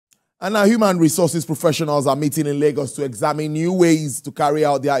And now human resources professionals are meeting in Lagos to examine new ways to carry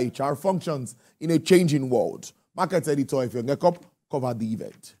out their HR functions in a changing world. Market editor Ifyongekop covered the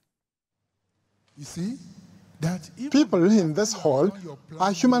event. You see, that people in this hall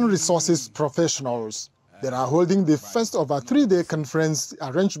are human resources professionals. They are holding the first of a 3-day conference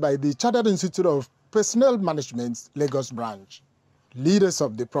arranged by the Chartered Institute of Personnel Management, Lagos branch. Leaders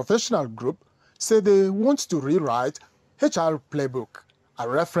of the professional group say they want to rewrite HR playbook, a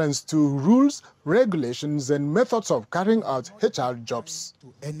reference to rules, regulations, and methods of carrying out HR jobs.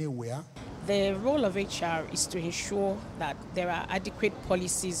 Anywhere. The role of HR is to ensure that there are adequate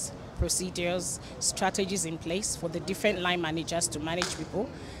policies, procedures, strategies in place for the different line managers to manage people,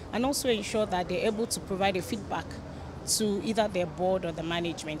 and also ensure that they're able to provide a feedback to either their board or the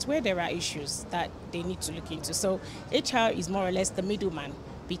management where there are issues that they need to look into. So HR is more or less the middleman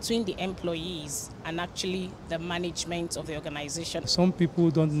between the employees and actually the management of the organization. Some people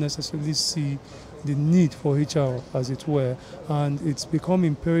don't necessarily see the need for HR, as it were, and it's become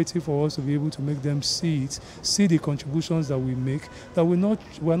imperative for us to be able to make them see it, see the contributions that we make, that we're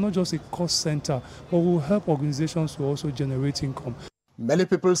not just a cost center, but will help organizations to also generate income. Many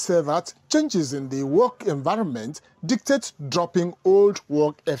people say that changes in the work environment dictate dropping old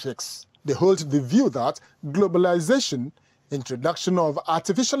work ethics. They hold the view that globalization, introduction of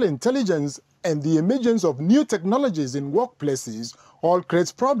artificial intelligence, and the emergence of new technologies in workplaces all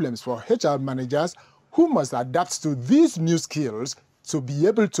creates problems for HR managers who must adapt to these new skills to be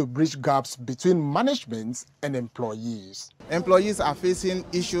able to bridge gaps between management and employees. Employees are facing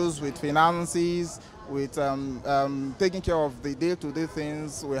issues with finances, with taking care of the day-to-day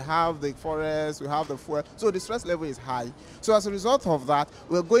things. We have the forest, we have the fuel, so the stress level is high. So as a result of that,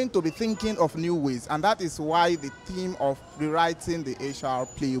 we're going to be thinking of new ways, and that is why the theme of rewriting the HR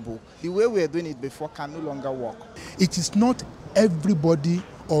playbook. The way we were doing it before can no longer work. It is not everybody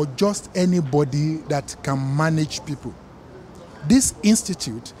or just anybody that can manage people. This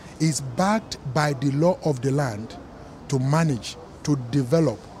institute is backed by the law of the land to manage, to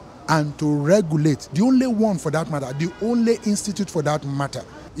develop, and to regulate. The only one for that matter, the only institute for that matter.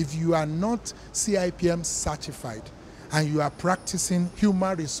 If you are not CIPM certified and you are practicing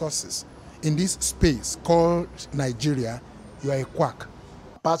human resources in this space called Nigeria, you are a quack.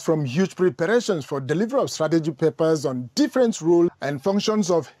 Apart from huge preparations for delivery of strategy papers on different roles and functions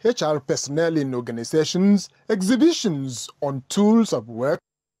of HR personnel in organizations, exhibitions on tools of work,